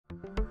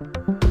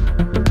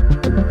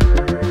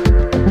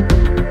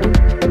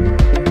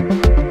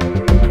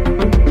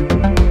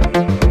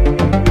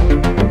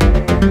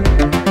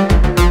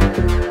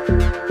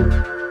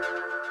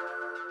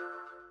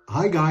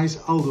guys,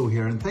 Aldo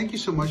here, and thank you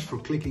so much for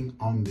clicking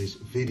on this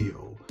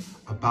video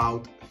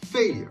about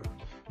failure.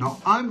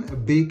 Now, I'm a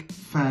big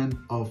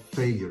fan of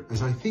failure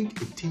as I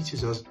think it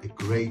teaches us a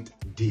great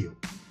deal.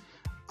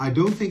 I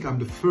don't think I'm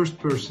the first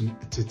person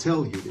to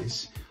tell you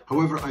this.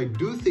 However, I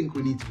do think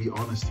we need to be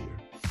honest here.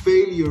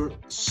 Failure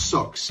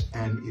sucks,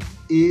 and it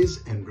is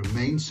and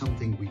remains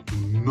something we do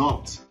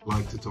not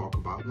like to talk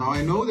about. Now,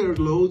 I know there's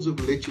loads of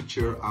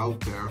literature out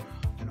there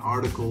and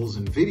articles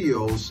and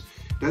videos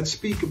that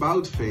speak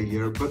about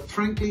failure, but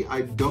frankly,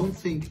 I don't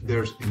think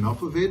there's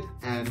enough of it.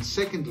 And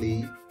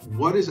secondly,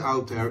 what is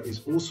out there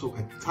is also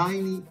a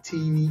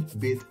teeny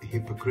bit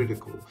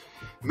hypocritical.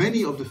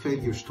 Many of the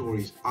failure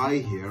stories I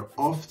hear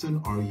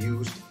often are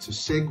used to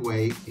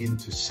segue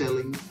into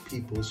selling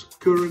people's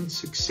current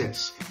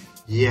success.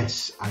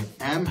 Yes, I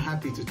am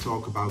happy to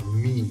talk about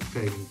me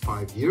failing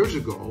 5 years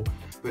ago,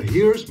 but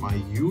here's my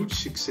huge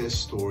success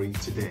story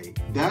today.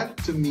 That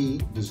to me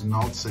does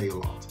not say a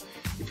lot.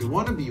 If you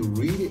want to be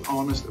really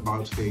honest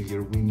about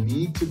failure, we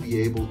need to be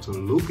able to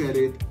look at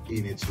it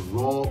in its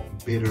raw,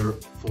 bitter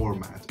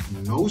format.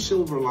 No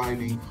silver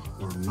lining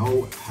or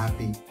no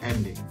happy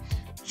ending.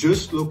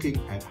 Just looking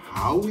at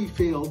how we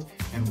failed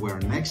and where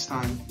next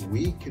time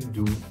we can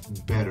do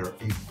better.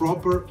 A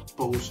proper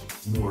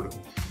post-mortem.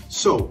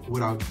 So,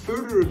 without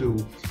further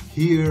ado,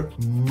 here are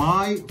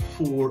my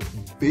 4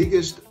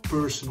 biggest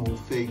personal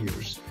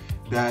failures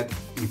that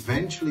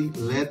eventually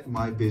led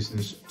my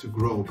business to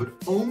grow, but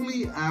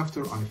only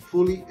after I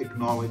fully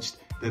acknowledged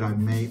that I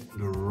made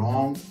the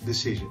wrong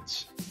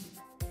decisions.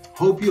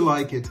 Hope you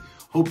like it,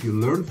 hope you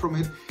learn from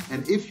it,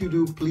 and if you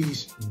do,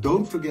 please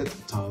don't forget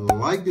to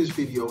like this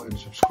video and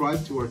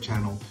subscribe to our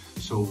channel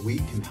so we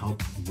can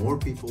help more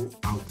people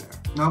out there.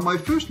 Now, my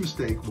first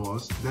mistake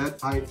was that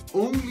I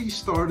only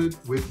started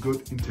with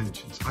good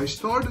intentions. I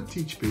started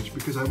TeachPitch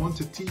because I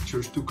wanted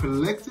teachers to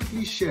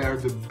collectively share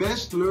the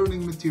best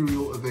learning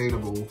material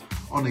available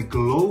on a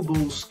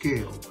global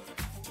scale.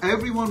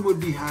 Everyone would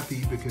be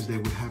happy because they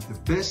would have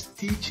the best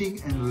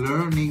teaching and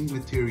learning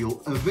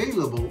material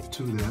available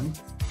to them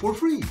for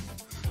free.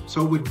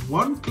 So with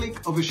one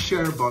click of a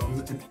share button,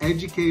 an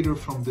educator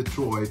from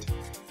Detroit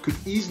could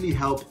easily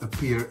help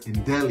appear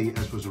in Delhi,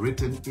 as was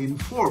written in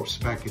Forbes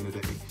back in the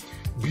day.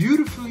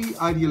 Beautifully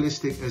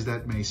idealistic as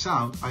that may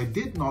sound, I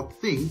did not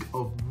think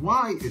of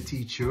why a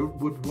teacher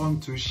would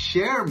want to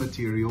share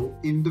material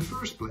in the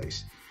first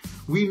place.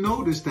 We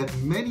noticed that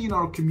many in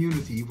our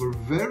community were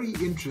very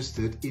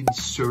interested in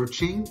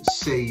searching,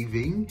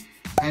 saving,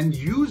 and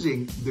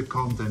using the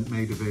content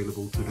made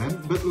available to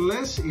them, but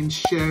less in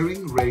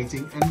sharing,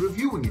 rating, and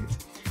reviewing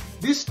it.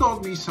 This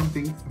taught me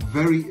something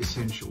very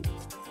essential.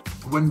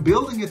 When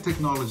building a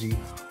technology,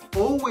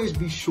 always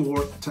be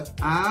sure to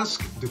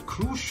ask the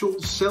crucial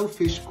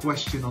selfish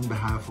question on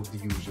behalf of the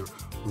user.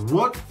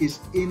 What is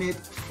in it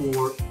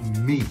for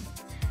me?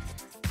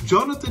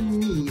 Jonathan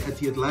Nee at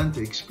The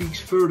Atlantic speaks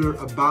further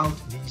about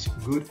these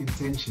good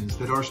intentions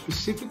that are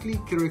specifically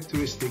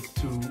characteristic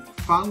to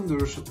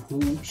founders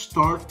who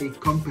start a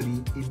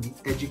company in the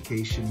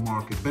education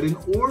market. But in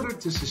order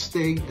to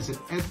sustain as an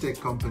edtech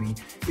company,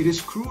 it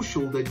is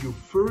crucial that you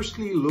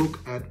firstly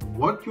look at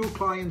what your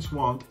clients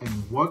want and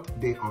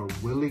what they are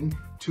willing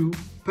to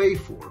pay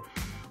for.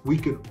 We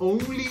can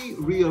only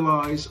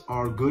realize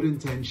our good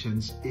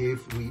intentions if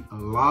we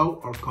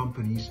allow our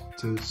companies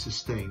to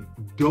sustain.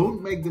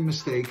 Don't make the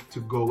mistake to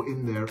go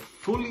in there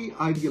fully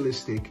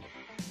idealistic.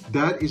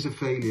 That is a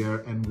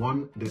failure, and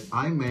one that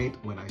I made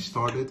when I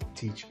started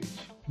TeachPitch.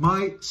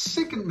 My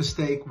second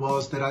mistake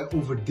was that I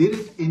overdid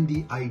it in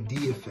the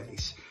idea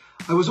phase.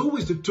 I was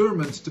always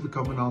determined to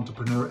become an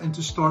entrepreneur and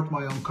to start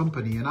my own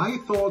company, and I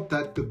thought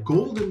that the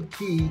golden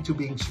key to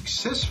being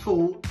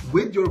successful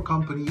with your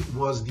company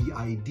was the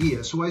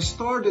idea. So I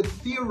started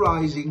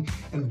theorizing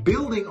and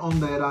building on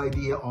that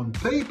idea on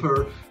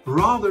paper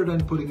rather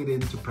than putting it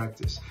into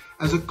practice.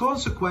 As a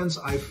consequence,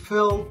 I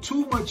fell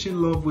too much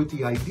in love with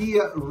the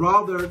idea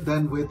rather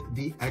than with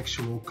the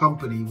actual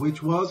company,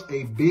 which was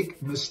a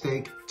big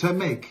mistake to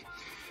make.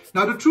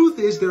 Now, the truth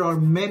is there are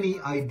many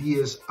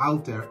ideas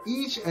out there.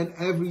 Each and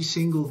every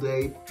single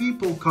day,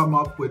 people come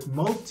up with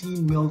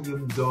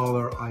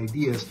multi-million-dollar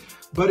ideas,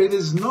 but it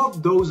is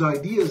not those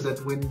ideas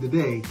that win the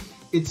day.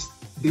 It's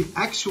the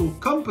actual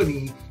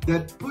company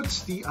that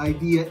puts the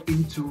idea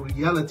into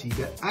reality,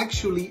 that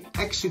actually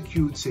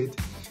executes it,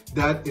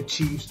 that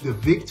achieves the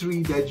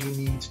victory that you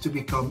need to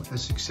become a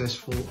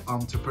successful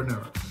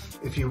entrepreneur.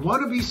 If you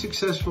want to be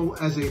successful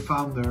as a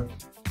founder,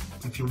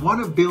 if you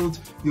want to build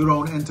your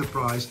own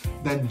enterprise,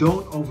 then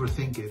don't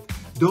overthink it.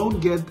 Don't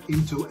get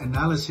into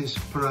analysis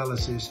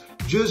paralysis.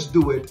 Just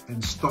do it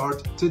and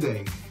start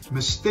today.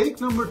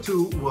 Mistake number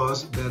 2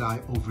 was that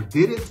I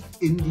overdid it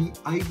in the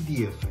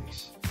idea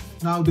phase.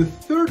 Now, the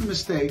third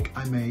mistake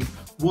I made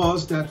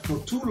was that for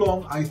too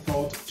long I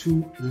thought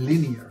too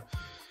linear.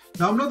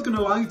 Now, I'm not going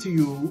to lie to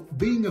you,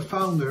 being a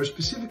founder,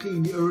 specifically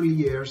in the early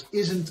years,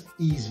 isn't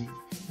easy.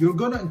 You're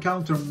going to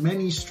encounter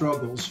many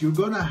struggles. You're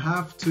going to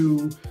have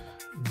to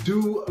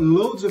do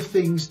loads of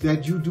things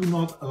that you do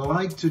not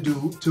like to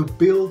do to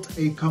build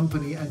a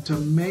company and to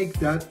make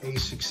that a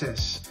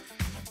success.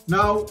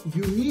 Now,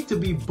 you need to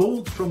be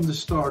bold from the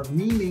start,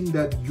 meaning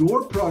that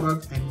your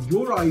product and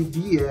your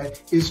idea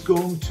is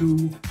going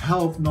to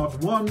help not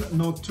one,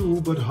 not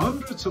two, but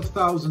hundreds of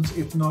thousands,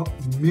 if not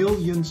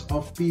millions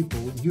of people.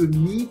 You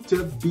need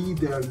to be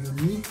there. You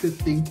need to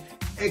think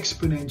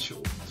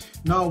exponential.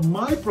 Now,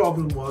 my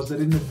problem was that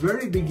in the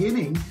very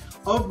beginning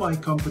of my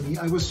company,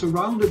 I was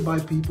surrounded by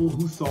people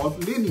who thought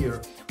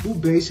linear, who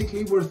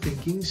basically were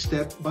thinking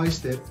step by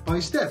step by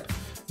step.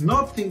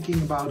 Not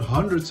thinking about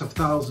hundreds of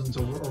thousands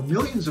or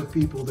millions of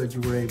people that you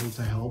were able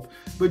to help,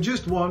 but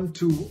just 1,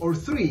 2, or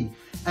 3.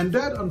 And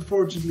that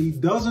unfortunately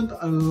doesn't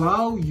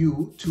allow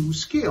you to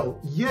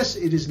scale. Yes,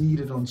 it is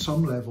needed on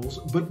some levels,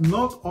 but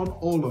not on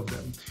all of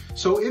them.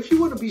 So if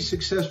you want to be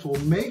successful,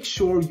 make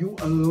sure you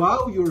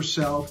allow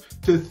yourself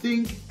to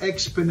think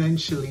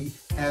exponentially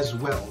as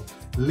well.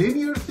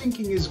 Linear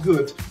thinking is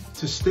good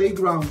to stay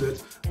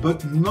grounded,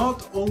 but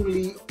not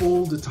only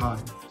all the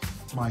time.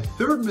 My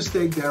third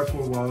mistake,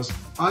 therefore, was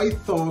I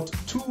thought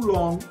too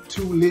long,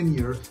 too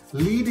linear,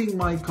 leading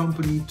my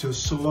company to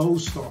slow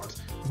start,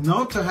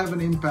 not to have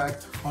an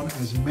impact on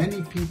as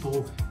many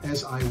people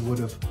as I would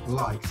have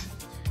liked.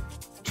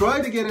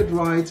 Try to get it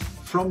right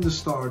from the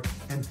start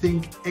and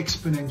think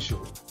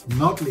exponential,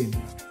 not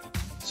linear.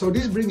 So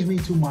this brings me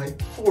to my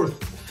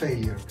fourth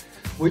failure,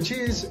 which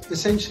is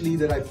essentially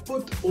that I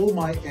put all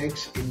my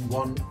eggs in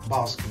one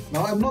basket.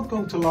 Now, I'm not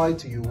going to lie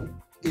to you.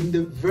 In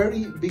the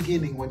very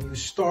beginning, when you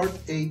start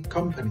a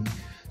company,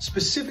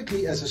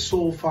 specifically as a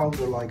sole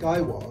founder like I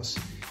was,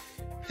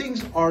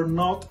 things are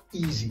not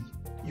easy.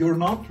 You're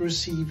not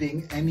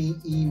receiving any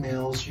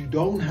emails. You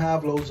don't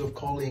have loads of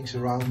colleagues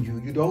around you.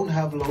 You don't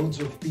have loads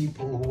of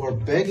people who are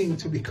begging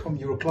to become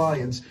your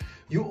clients.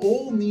 You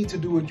all need to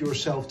do it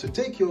yourself to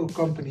take your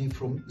company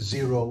from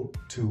 0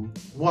 to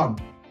 1.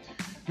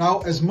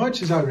 Now, as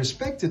much as I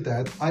respected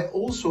that, I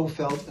also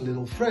felt a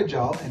little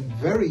fragile and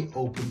very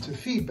open to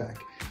feedback.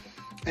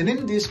 And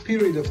in this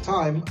period of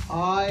time,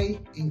 I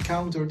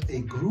encountered a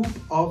group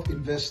of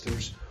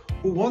investors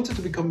who wanted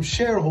to become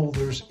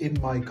shareholders in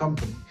my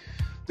company.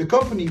 The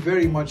company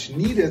very much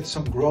needed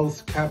some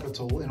growth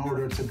capital in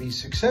order to be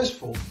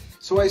successful,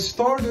 so I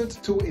started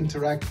to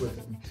interact with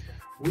them.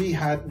 We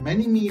had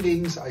many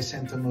meetings, I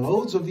sent them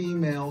loads of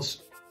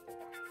emails,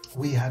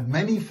 we had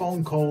many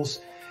phone calls,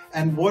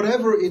 and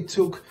whatever it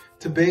took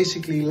to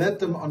basically let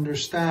them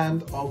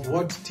understand of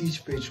what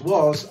Teach Pitch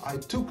was, I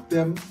took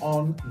them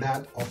on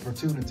that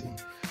opportunity.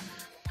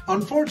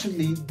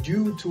 Unfortunately,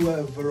 due to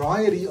a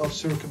variety of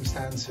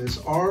circumstances,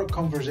 our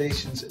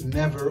conversations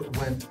never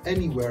went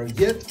anywhere,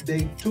 yet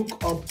they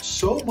took up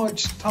so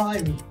much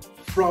time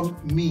from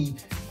me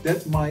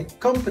that my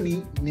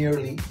company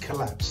nearly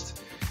collapsed.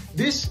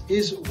 This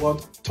is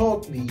what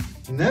taught me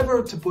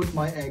never to put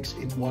my eggs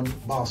in one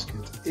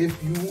basket. If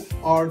you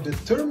are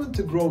determined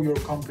to grow your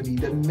company,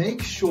 then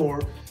make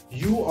sure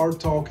you are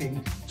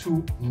talking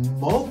to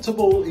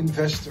multiple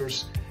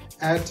investors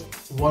at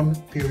one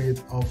period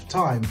of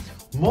time.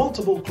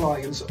 Multiple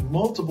clients,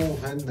 multiple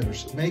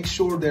vendors. Make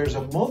sure there's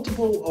a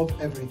multiple of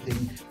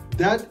everything.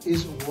 That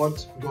is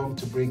what's going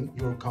to bring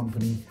your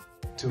company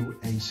to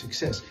a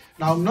success.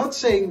 Now, I'm not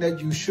saying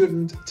that you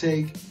shouldn't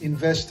take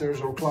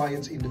investors or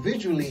clients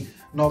individually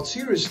not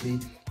seriously.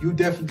 You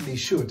definitely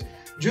should.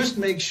 Just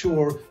make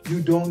sure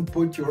you don't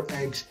put your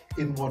eggs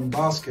in one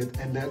basket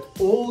and that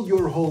all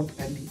your hope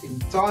and the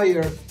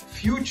entire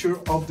future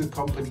of the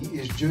company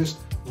is just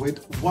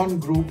with one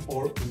group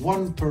or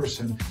one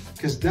person,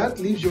 because that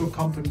leaves your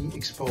company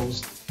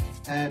exposed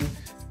and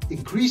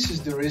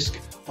increases the risk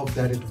of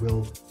that it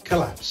will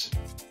collapse.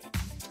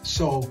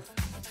 So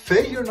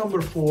failure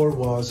number 4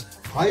 was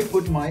I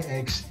put my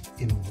eggs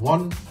in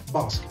one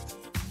basket.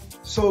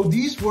 So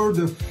these were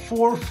the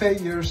 4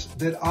 failures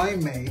that I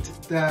made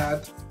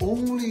that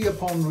only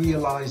upon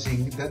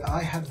realizing that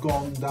I had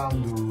gone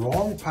down the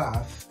wrong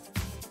path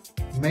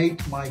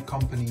made my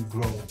company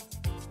grow,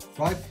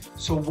 right?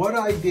 So what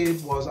I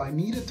did was I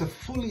needed to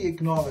fully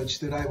acknowledge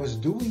that I was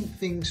doing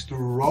things the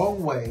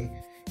wrong way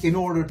in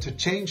order to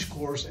change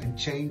course and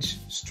change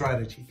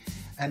strategy.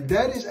 And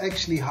that is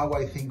actually how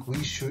I think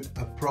we should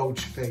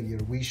approach failure.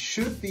 We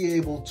should be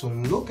able to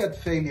look at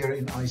failure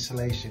in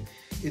isolation.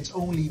 It's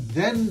only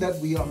then that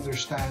we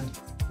understand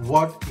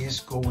what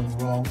is going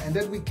wrong and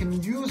that we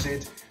can use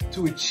it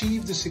to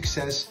achieve the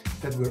success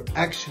that we're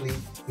actually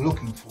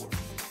looking for.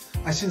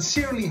 I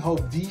sincerely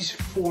hope these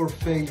 4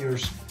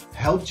 failures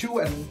helped you.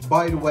 And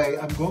by the way,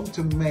 I'm going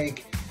to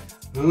make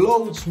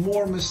loads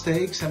more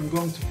mistakes. I'm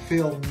going to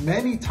fail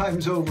many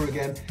times over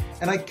again.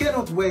 And I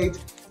cannot wait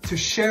to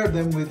share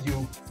them with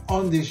you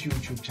on this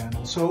YouTube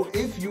channel. So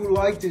if you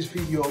like this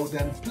video,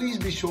 then please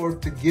be sure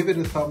to give it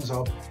a thumbs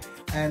up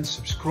and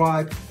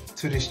subscribe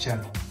to this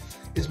channel.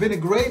 It's been a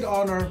great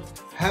honor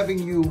having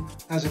you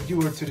as a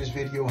viewer to this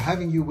video,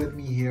 having you with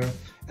me here,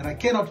 and I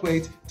cannot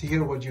wait to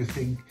hear what you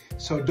think.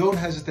 So don't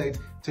hesitate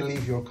to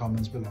leave your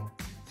comments below.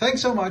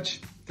 Thanks so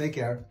much. Take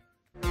care.